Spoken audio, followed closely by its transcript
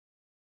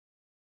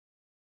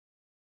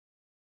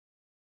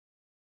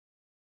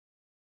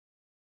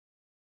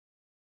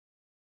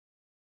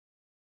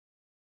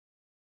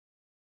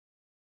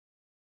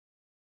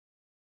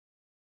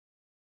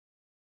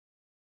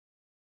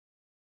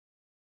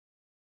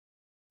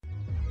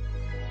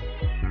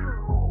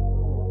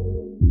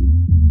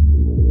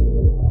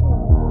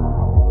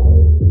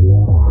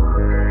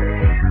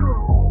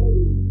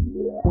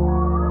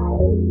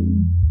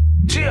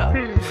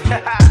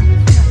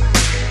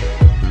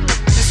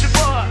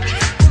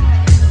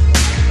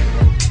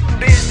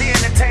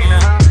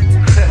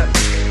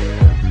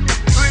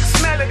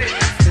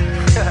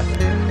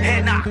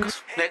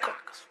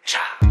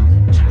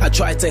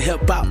to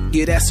help out,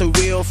 yeah, that's a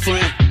real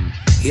friend.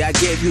 Yeah, I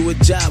gave you a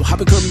job, I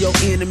become your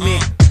enemy.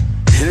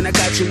 And I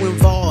got you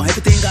involved,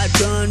 everything I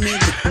done,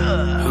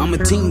 nigga. I'm a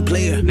team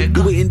player,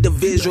 you an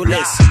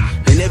individualist.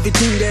 And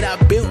everything that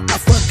I built, I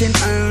fucking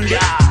earned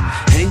it.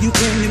 And you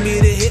came to me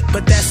to hit,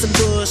 but that's some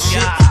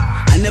bullshit.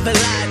 I never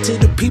lied to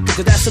the people,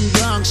 cause that's some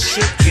young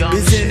shit.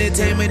 Biz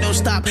entertainment don't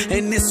stop,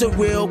 and it's a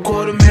real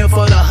 $250,000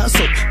 for the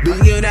hustle.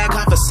 Billionaire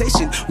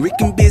conversation, Rick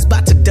and Biz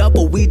bout to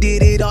double. We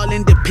did it all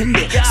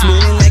independent,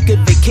 smelling like a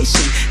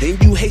vacation.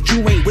 And you hate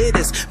you ain't with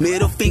us.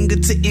 Middle finger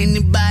to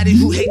anybody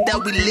who hate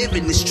that we live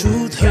in. This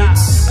truth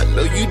hurts. I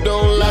know you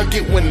don't like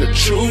it when the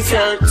truth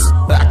hurts.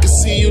 I can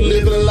see you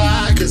live a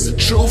lie, cause the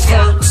truth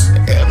hurts.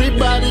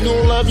 Everybody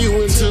gon' love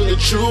you until the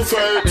truth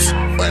hurts.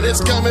 When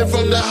it's coming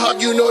from the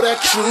heart, you know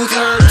that truth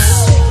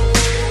hurts.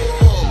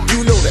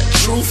 You know that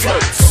truth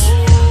hurts.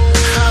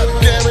 How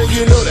damn it,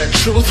 you know that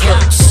truth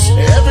hurts.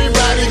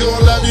 Everybody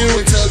gon' love you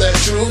until that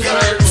truth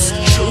hurts.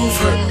 Truth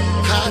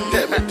hurts. How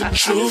damn it, the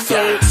truth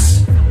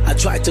hurts. I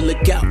tried to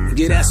look out,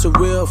 yeah, that's a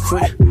real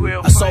friend.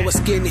 I saw a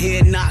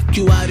skinhead knock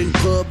you out in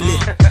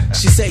public.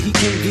 She said he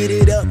can't get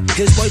it up,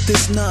 his worth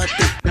is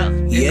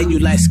nothing. Yeah, you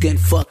light skin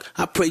fuck,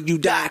 I pray you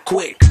die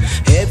quick.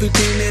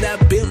 Everything that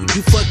I built,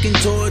 you fucking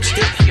torched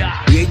it.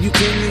 Yeah, you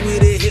came in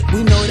with a hit,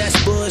 we know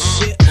that's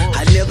bullshit.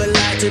 I never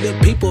lied to the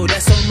people,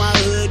 that's on my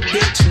hood,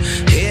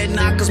 bitch. Head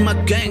knockers, my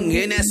gang,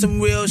 and that's some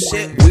real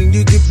shit. When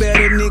you get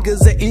better,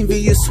 niggas are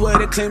envious, swear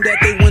to claim that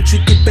they want you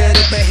to get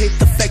better, but hate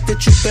the fact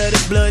that you better.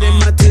 Blood and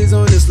my tears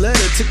on this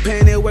letter, took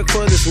pain and work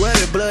for this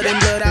weather. Blood and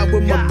blood out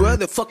with my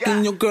brother,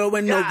 fucking your girl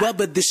and no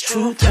rubber. This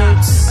truth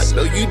hurts. I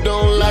know you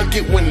don't like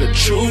it when the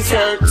truth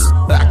hurts.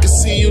 I can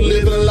see you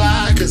live a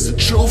lie, cause the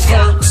truth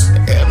hurts.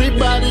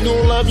 Everybody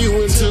gon' love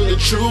you until the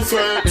truth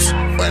hurts.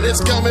 When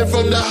it's coming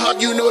from the heart,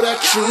 you know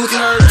that truth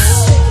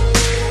hurts.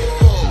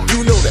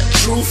 You know that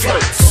truth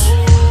hurts.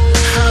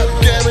 How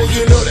damn it,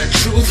 you know that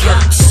truth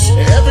hurts.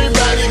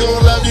 Everybody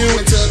gon' love you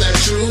until that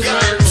truth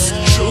hurts.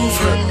 Truth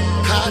hurts.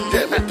 How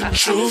damn it, the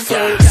truth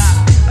hurts.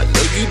 I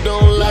know you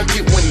don't like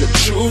it when the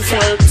truth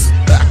hurts.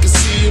 I can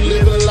see you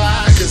live a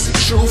lie, cause the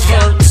truth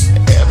hurts.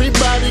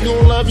 Everybody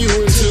gon' love you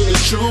until the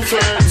truth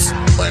hurts.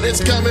 When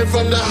it's coming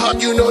from the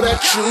heart, you know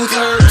that truth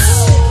hurts.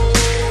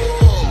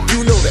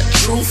 You know that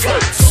truth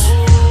hurts.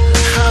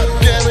 How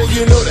damn it,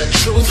 you know that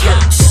truth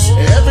hurts.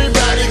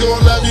 Everybody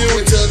gon' love you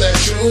until that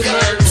truth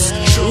hurts.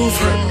 Truth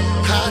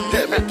hurts. How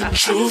damn it, the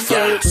truth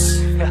hurts.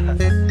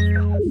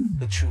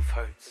 The truth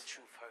hurts.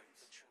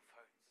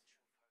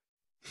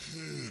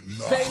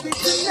 Baby,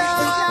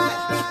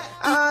 tonight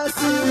I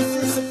see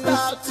it's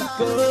about to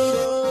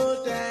go.